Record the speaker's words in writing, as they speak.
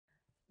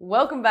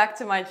Welcome back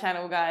to my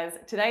channel, guys.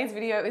 Today's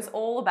video is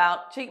all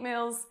about cheat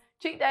meals,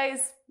 cheat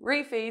days,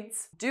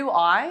 refeeds. Do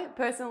I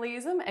personally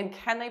use them, and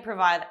can they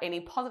provide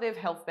any positive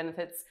health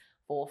benefits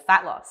for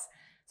fat loss?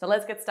 So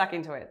let's get stuck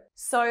into it.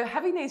 So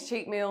having these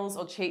cheat meals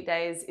or cheat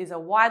days is a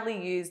widely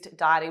used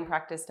dieting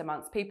practice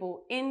amongst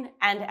people in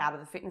and out of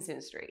the fitness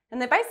industry. And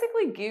they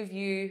basically give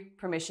you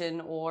permission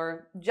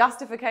or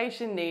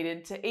justification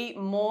needed to eat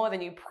more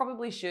than you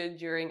probably should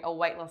during a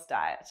weight loss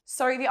diet.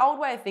 So the old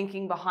way of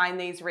thinking behind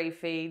these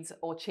refeeds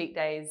or cheat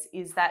days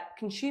is that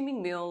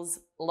consuming meals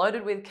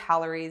loaded with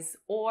calories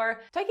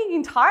or taking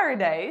entire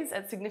days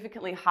at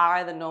significantly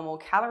higher than normal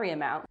calorie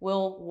amount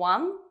will,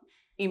 1,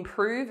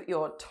 improve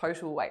your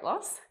total weight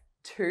loss,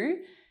 2,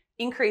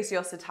 increase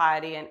your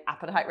satiety and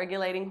appetite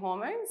regulating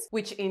hormones,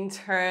 which in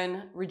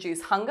turn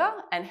reduce hunger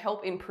and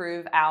help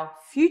improve our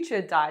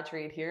future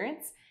dietary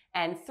adherence,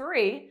 and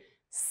 3,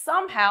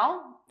 somehow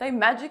they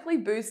magically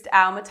boost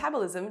our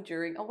metabolism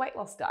during a weight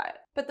loss diet.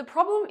 But the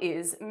problem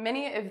is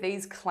many of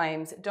these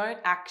claims don't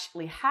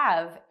actually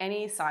have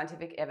any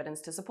scientific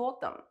evidence to support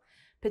them,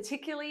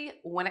 particularly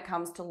when it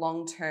comes to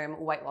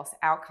long-term weight loss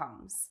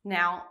outcomes.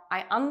 Now,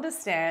 I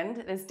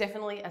understand there's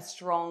definitely a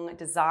strong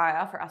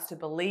desire for us to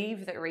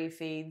believe that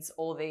refeeds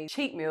or these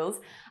cheat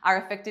meals are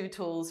effective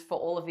tools for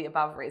all of the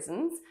above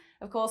reasons.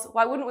 Of course,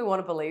 why wouldn't we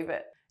want to believe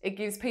it? It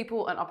gives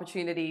people an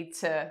opportunity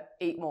to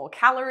eat more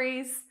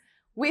calories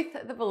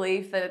with the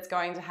belief that it's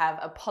going to have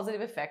a positive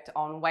effect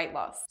on weight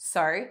loss.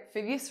 So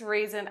for this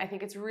reason, I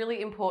think it's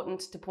really important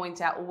to point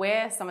out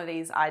where some of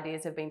these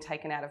ideas have been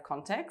taken out of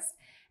context,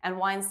 and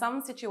why in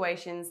some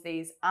situations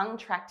these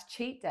untracked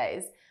cheat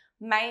days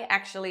may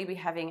actually be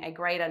having a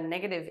greater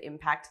negative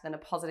impact than a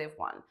positive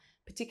one,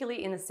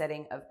 particularly in the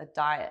setting of a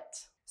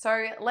diet.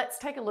 So let's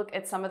take a look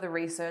at some of the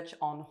research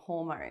on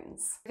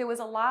hormones. There was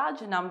a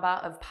large number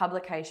of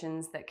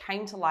publications that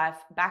came to life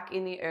back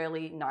in the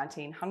early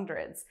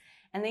 1900s,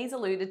 and these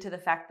alluded to the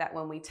fact that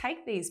when we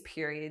take these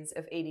periods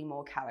of eating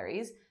more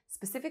calories,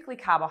 specifically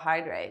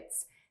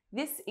carbohydrates,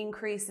 this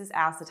increases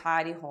our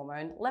satiety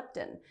hormone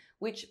leptin,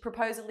 which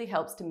supposedly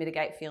helps to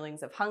mitigate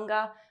feelings of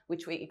hunger,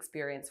 which we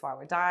experience while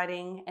we're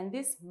dieting, and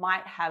this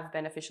might have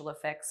beneficial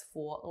effects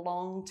for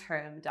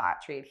long-term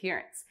dietary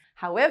adherence.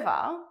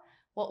 However,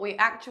 what we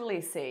actually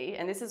see,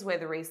 and this is where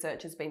the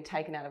research has been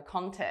taken out of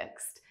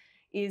context,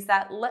 is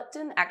that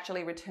leptin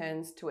actually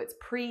returns to its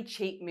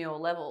pre-cheat meal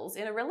levels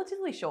in a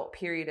relatively short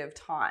period of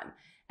time.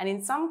 And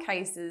in some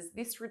cases,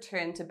 this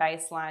return to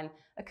baseline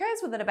occurs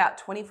within about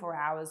 24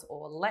 hours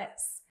or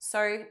less.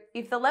 So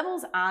if the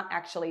levels aren't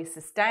actually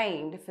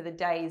sustained for the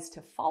days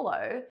to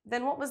follow,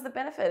 then what was the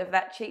benefit of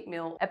that cheat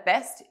meal? At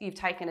best, you've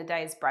taken a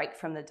day's break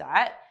from the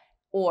diet,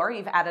 or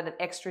you've added an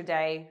extra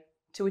day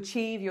to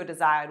achieve your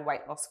desired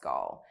weight loss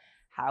goal.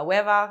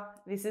 However,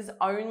 this is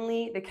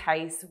only the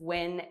case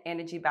when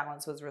energy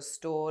balance was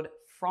restored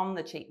from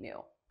the cheat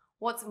meal.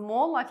 What's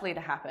more likely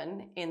to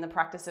happen in the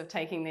practice of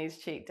taking these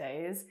cheat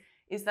days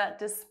is that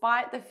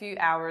despite the few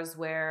hours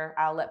where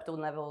our leptin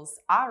levels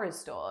are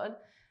restored,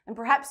 and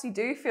perhaps you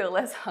do feel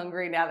less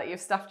hungry now that you've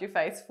stuffed your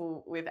face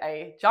full with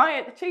a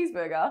giant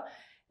cheeseburger,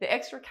 the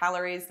extra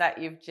calories that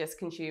you've just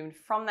consumed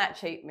from that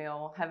cheat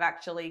meal have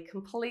actually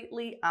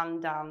completely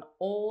undone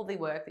all the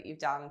work that you've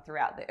done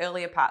throughout the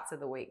earlier parts of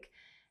the week.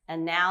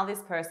 And now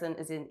this person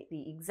is in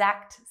the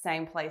exact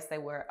same place they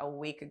were a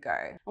week ago.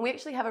 And we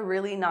actually have a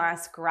really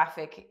nice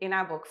graphic in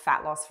our book,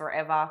 Fat Loss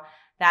Forever,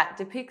 that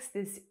depicts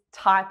this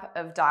type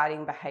of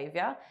dieting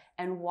behavior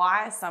and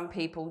why some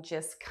people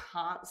just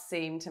can't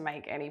seem to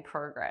make any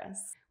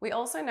progress. We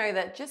also know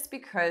that just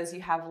because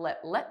you have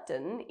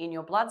leptin in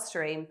your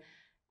bloodstream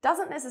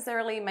doesn't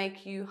necessarily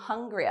make you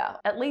hungrier,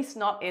 at least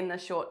not in the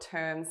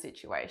short-term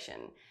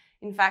situation.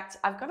 In fact,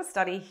 I've got a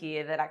study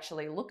here that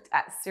actually looked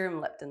at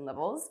serum leptin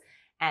levels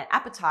and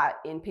appetite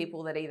in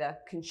people that either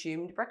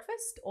consumed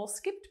breakfast or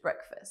skipped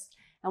breakfast.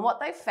 And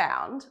what they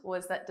found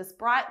was that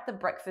despite the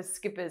breakfast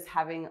skippers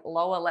having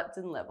lower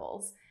leptin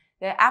levels,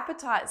 their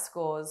appetite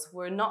scores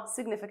were not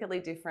significantly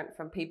different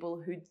from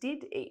people who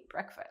did eat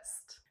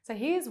breakfast. So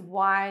here's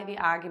why the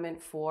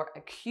argument for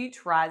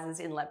acute rises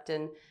in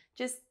leptin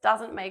just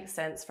doesn't make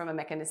sense from a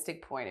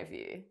mechanistic point of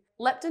view.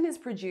 Leptin is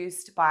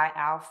produced by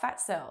our fat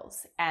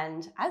cells,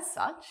 and as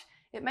such,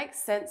 it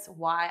makes sense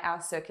why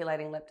our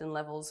circulating leptin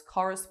levels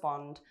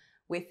correspond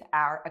with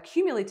our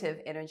accumulative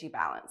energy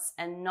balance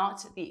and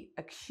not the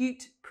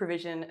acute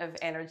provision of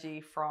energy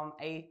from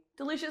a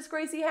delicious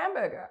greasy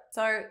hamburger.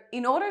 So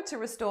in order to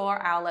restore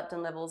our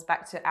leptin levels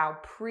back to our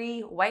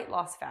pre-weight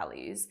loss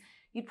values,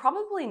 you'd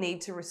probably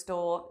need to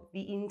restore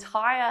the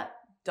entire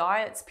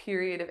diet's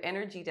period of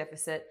energy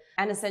deficit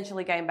and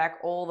essentially gain back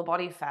all the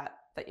body fat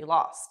that you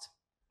lost.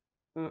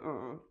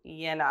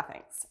 Yeah, nah,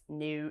 thanks.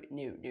 No.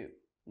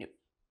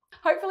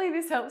 Hopefully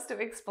this helps to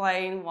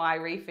explain why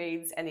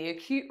refeeds and the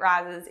acute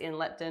rises in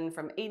leptin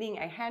from eating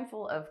a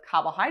handful of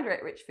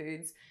carbohydrate-rich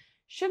foods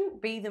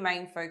shouldn't be the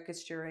main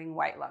focus during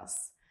weight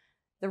loss.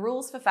 The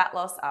rules for fat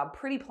loss are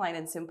pretty plain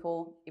and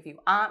simple. If you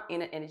aren't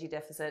in an energy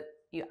deficit,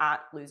 you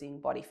aren't losing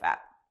body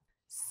fat.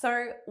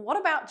 So what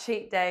about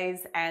cheat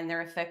days and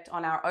their effect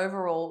on our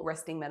overall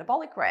resting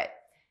metabolic rate?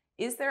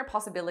 Is there a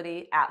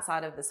possibility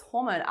outside of this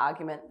hormone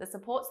argument that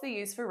supports the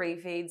use for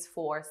refeeds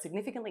for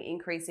significantly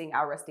increasing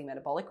our resting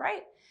metabolic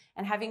rate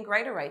and having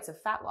greater rates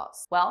of fat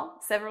loss? Well,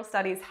 several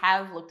studies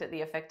have looked at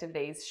the effect of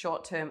these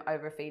short-term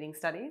overfeeding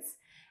studies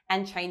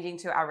and changing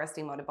to our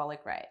resting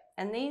metabolic rate.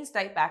 And these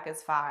date back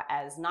as far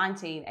as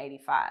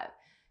 1985.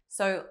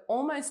 So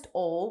almost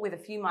all, with a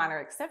few minor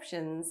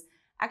exceptions,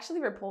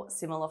 actually report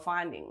similar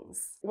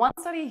findings. One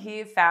study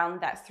here found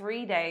that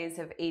 3 days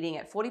of eating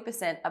at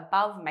 40%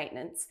 above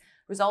maintenance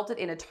resulted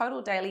in a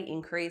total daily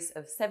increase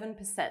of 7%,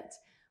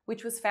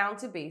 which was found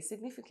to be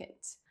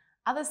significant.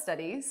 Other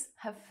studies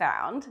have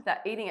found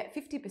that eating at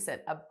 50%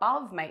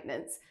 above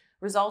maintenance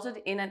resulted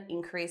in an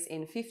increase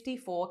in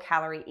 54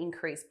 calorie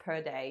increase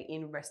per day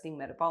in resting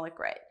metabolic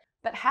rate.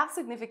 But how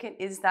significant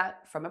is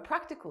that from a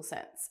practical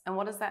sense? And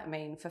what does that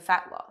mean for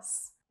fat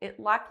loss? It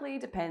likely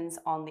depends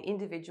on the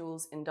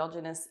individual's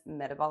endogenous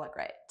metabolic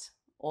rate,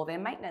 or their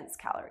maintenance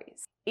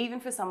calories. Even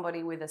for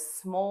somebody with a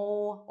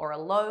small or a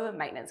low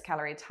maintenance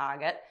calorie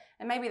target,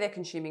 and maybe they're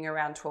consuming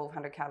around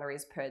 1,200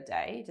 calories per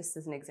day, just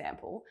as an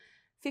example,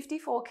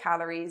 54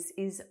 calories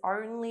is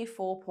only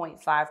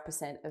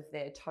 4.5% of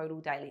their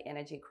total daily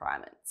energy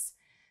requirements.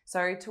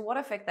 So to what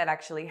effect that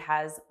actually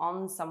has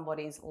on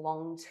somebody's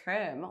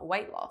long-term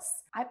weight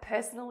loss, I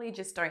personally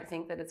just don't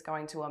think that it's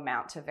going to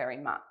amount to very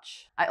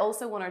much. I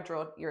also want to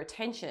draw your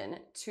attention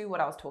to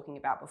what I was talking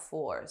about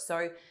before.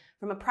 So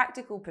from a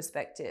practical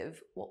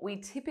perspective, what we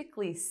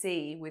typically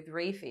see with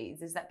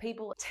refeeds is that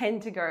people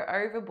tend to go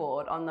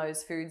overboard on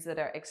those foods that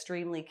are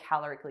extremely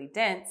calorically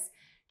dense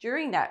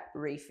during that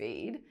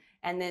refeed.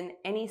 And then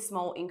any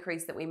small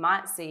increase that we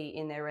might see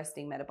in their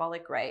resting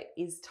metabolic rate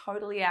is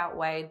totally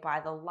outweighed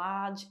by the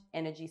large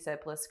energy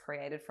surplus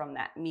created from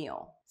that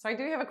meal. So I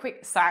do have a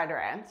quick side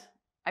rant.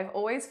 I've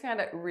always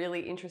found it really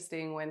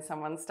interesting when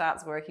someone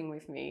starts working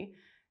with me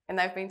and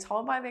they've been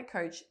told by their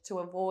coach to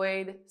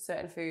avoid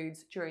certain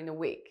foods during the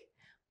week.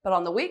 But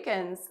on the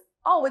weekends,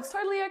 oh, it's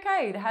totally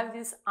okay to have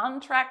this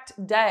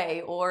untracked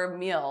day or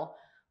meal.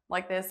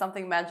 Like there's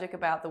something magic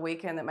about the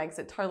weekend that makes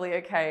it totally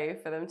okay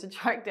for them to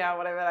track down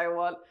whatever they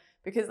want,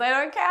 because they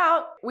don't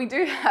count. We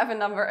do have a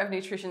number of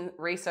nutrition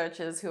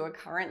researchers who are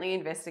currently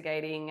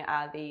investigating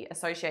the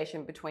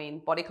association between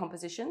body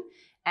composition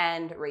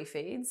and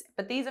refeeds,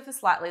 but these are for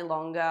slightly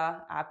longer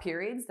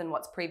periods than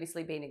what's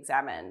previously been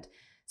examined.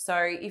 So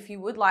if you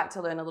would like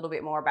to learn a little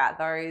bit more about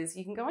those,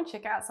 you can go and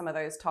check out some of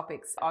those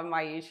topics on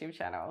my YouTube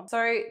channel.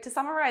 So to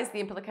summarize the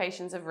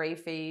implications of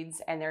refeeds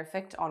and their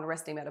effect on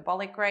resting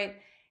metabolic rate,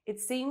 it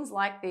seems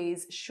like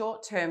these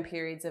short-term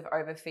periods of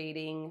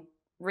overfeeding,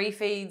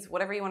 refeeds,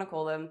 whatever you want to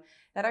call them,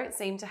 they don't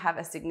seem to have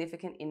a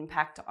significant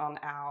impact on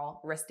our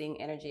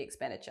resting energy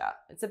expenditure.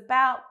 It's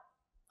about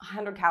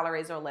 100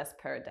 calories or less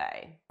per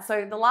day.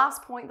 So the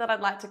last point that I'd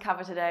like to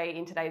cover today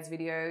in today's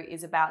video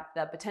is about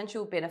the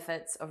potential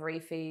benefits of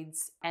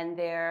refeeds and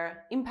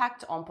their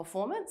impact on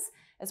performance,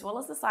 as well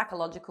as the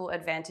psychological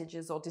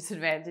advantages or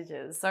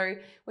disadvantages. So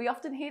we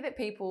often hear that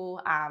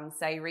people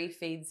say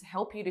refeeds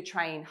help you to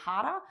train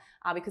harder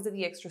because of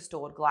the extra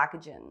stored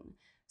glycogen.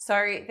 So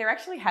there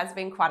actually has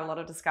been quite a lot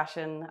of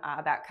discussion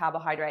about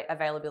carbohydrate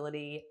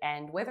availability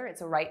and whether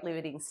it's a rate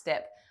limiting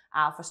step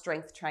for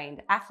strength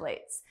trained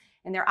athletes.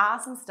 And there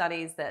are some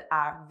studies that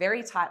are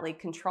very tightly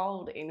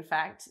controlled, in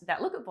fact,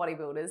 that look at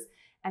bodybuilders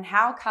and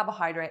how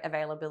carbohydrate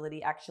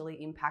availability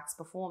actually impacts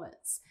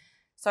performance.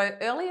 So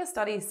earlier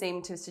studies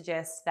seem to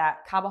suggest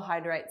that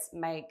carbohydrates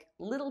make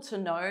little to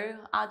no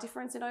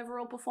difference in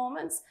overall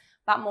performance,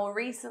 but more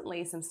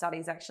recently some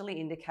studies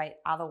actually indicate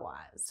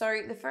otherwise.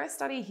 So the first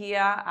study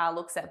here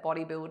looks at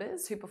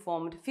bodybuilders who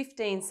performed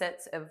 15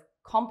 sets of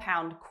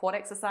compound quad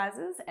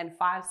exercises and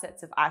 5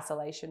 sets of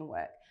isolation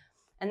work.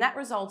 And that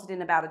resulted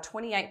in about a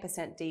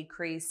 28%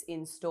 decrease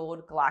in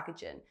stored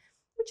glycogen,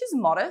 which is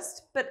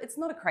modest, but it's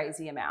not a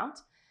crazy amount.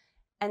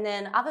 And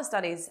then other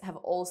studies have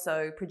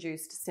also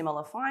produced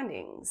similar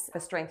findings for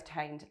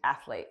strength-trained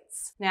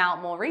athletes. Now,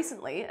 more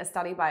recently, a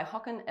study by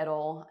Hocken et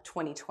al.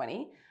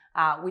 2020,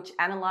 which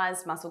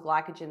analyzed muscle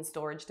glycogen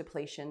storage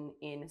depletion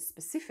in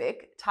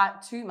specific type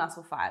 2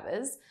 muscle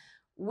fibers,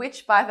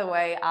 which, by the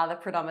way, are the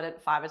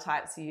predominant fiber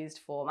types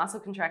used for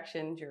muscle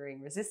contraction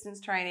during resistance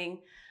training,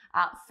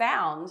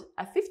 found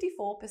a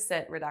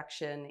 54%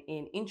 reduction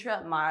in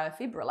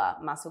intramyofibrillar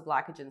muscle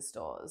glycogen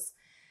stores.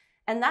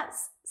 And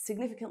that's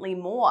significantly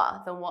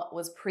more than what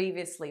was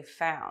previously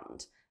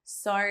found.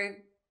 So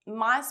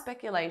my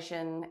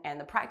speculation and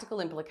the practical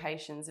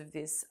implications of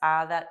this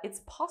are that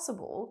it's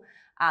possible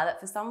that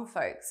for some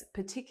folks,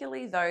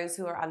 particularly those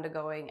who are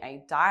undergoing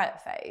a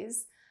diet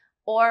phase,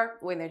 or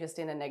when they're just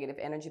in a negative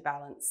energy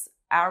balance,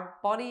 our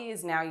body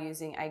is now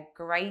using a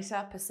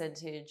greater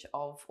percentage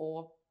of,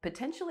 or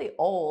potentially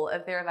all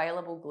of their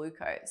available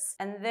glucose.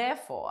 And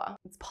therefore,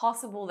 it's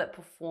possible that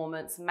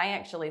performance may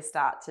actually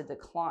start to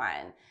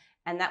decline,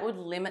 and that would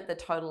limit the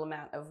total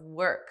amount of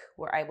work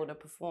we're able to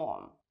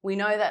perform. We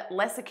know that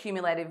less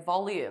accumulated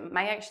volume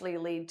may actually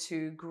lead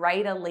to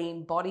greater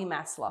lean body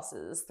mass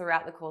losses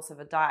throughout the course of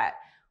a diet,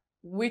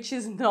 which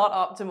is not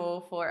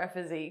optimal for a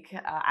physique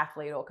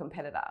athlete or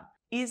competitor.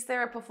 Is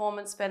there a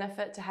performance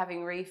benefit to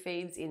having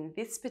refeeds in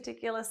this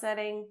particular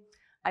setting?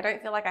 I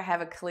don't feel like I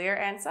have a clear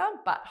answer,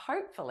 but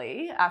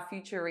hopefully our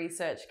future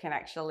research can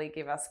actually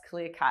give us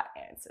clear-cut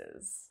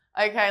answers.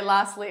 Okay,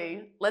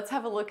 lastly, let's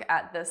have a look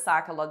at the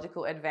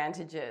psychological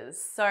advantages.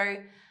 So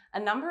a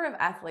number of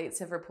athletes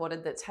have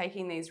reported that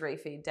taking these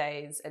refeed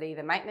days at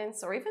either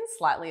maintenance or even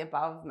slightly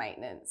above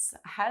maintenance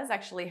has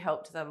actually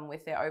helped them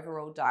with their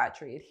overall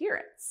dietary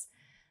adherence.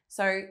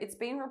 So it's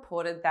been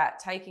reported that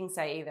taking,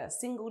 say, either a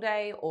single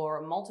day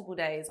or multiple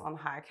days on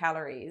higher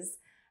calories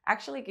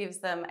actually gives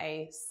them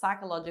a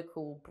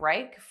psychological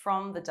break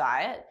from the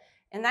diet,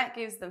 and that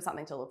gives them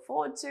something to look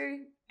forward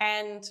to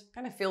and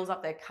kind of fills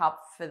up their cup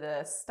for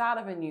the start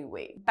of a new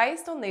week.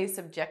 Based on these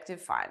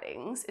subjective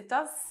findings, it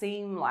does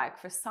seem like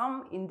for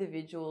some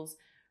individuals,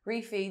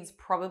 refeeds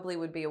probably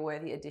would be a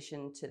worthy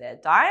addition to their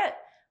diet.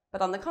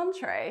 But on the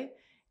contrary,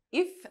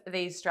 if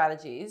these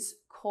strategies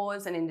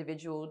cause an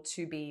individual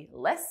to be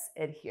less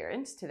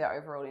adherent to their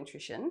overall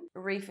nutrition,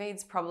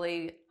 refeeds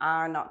probably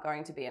are not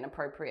going to be an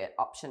appropriate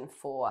option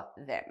for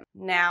them.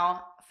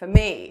 Now, for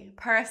me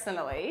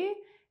personally,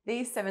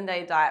 these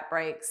 7-day diet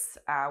breaks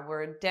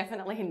were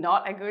definitely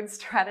not a good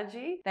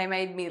strategy. They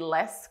made me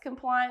less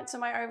compliant to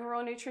my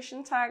overall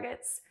nutrition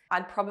targets.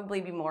 I'd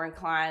probably be more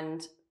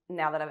inclined,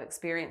 now that I've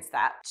experienced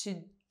that,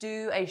 to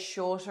do a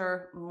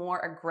shorter, more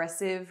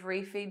aggressive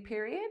refeed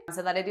period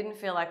so that I didn't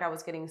feel like I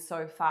was getting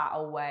so far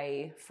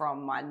away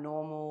from my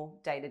normal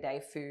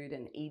day-to-day food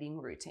and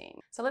eating routine.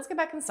 So let's go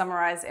back and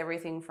summarize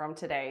everything from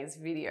today's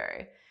video.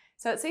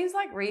 So it seems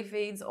like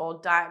refeeds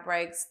or diet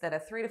breaks that are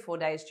 3 to 4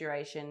 days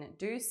duration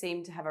do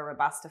seem to have a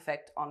robust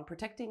effect on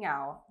protecting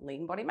our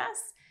lean body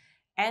mass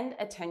and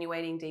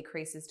attenuating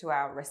decreases to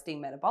our resting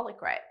metabolic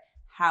rate.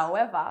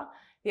 However,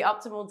 the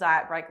optimal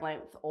diet break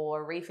length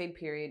or refeed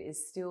period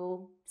is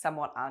still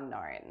somewhat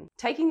unknown.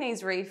 Taking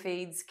these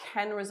refeeds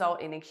can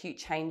result in acute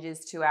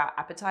changes to our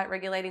appetite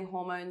regulating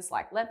hormones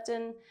like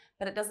leptin,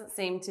 but it doesn't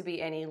seem to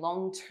be any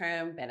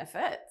long-term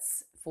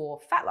benefits for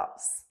fat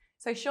loss.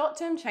 So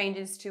short-term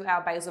changes to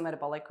our basal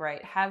metabolic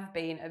rate have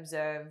been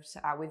observed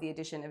with the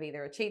addition of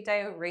either a cheat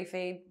day or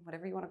refeed,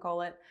 whatever you want to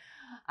call it.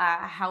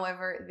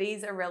 However,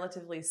 these are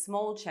relatively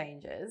small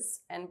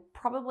changes and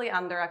probably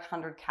under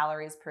 100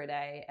 calories per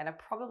day, and are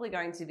probably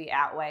going to be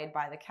outweighed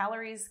by the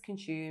calories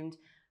consumed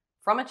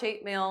from a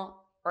cheat meal,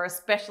 or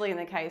especially in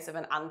the case of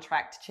an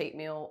untracked cheat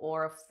meal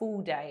or a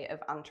full day of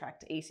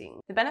untracked eating.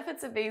 The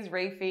benefits of these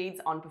refeeds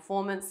on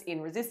performance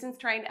in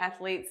resistance-trained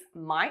athletes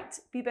might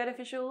be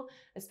beneficial,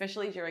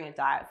 especially during a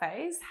diet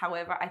phase.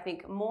 However, I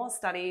think more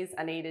studies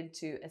are needed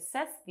to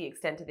assess the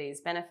extent of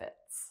these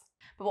benefits.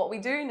 But what we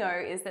do know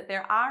is that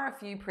there are a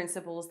few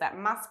principles that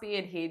must be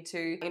adhered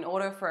to in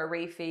order for a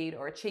refeed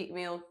or a cheat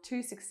meal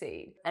to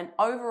succeed. An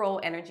overall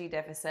energy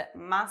deficit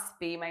must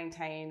be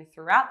maintained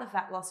throughout the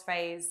fat loss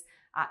phase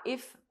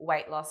if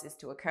weight loss is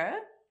to occur.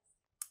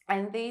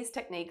 And these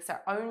techniques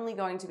are only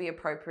going to be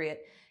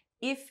appropriate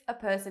if a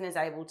person is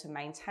able to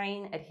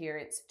maintain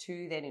adherence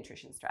to their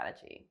nutrition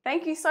strategy.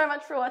 Thank you so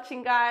much for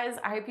watching, guys.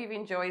 I hope you've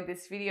enjoyed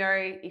this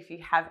video. If you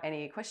have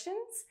any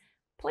questions,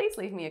 please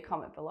leave me a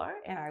comment below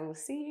and I will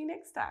see you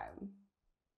next time.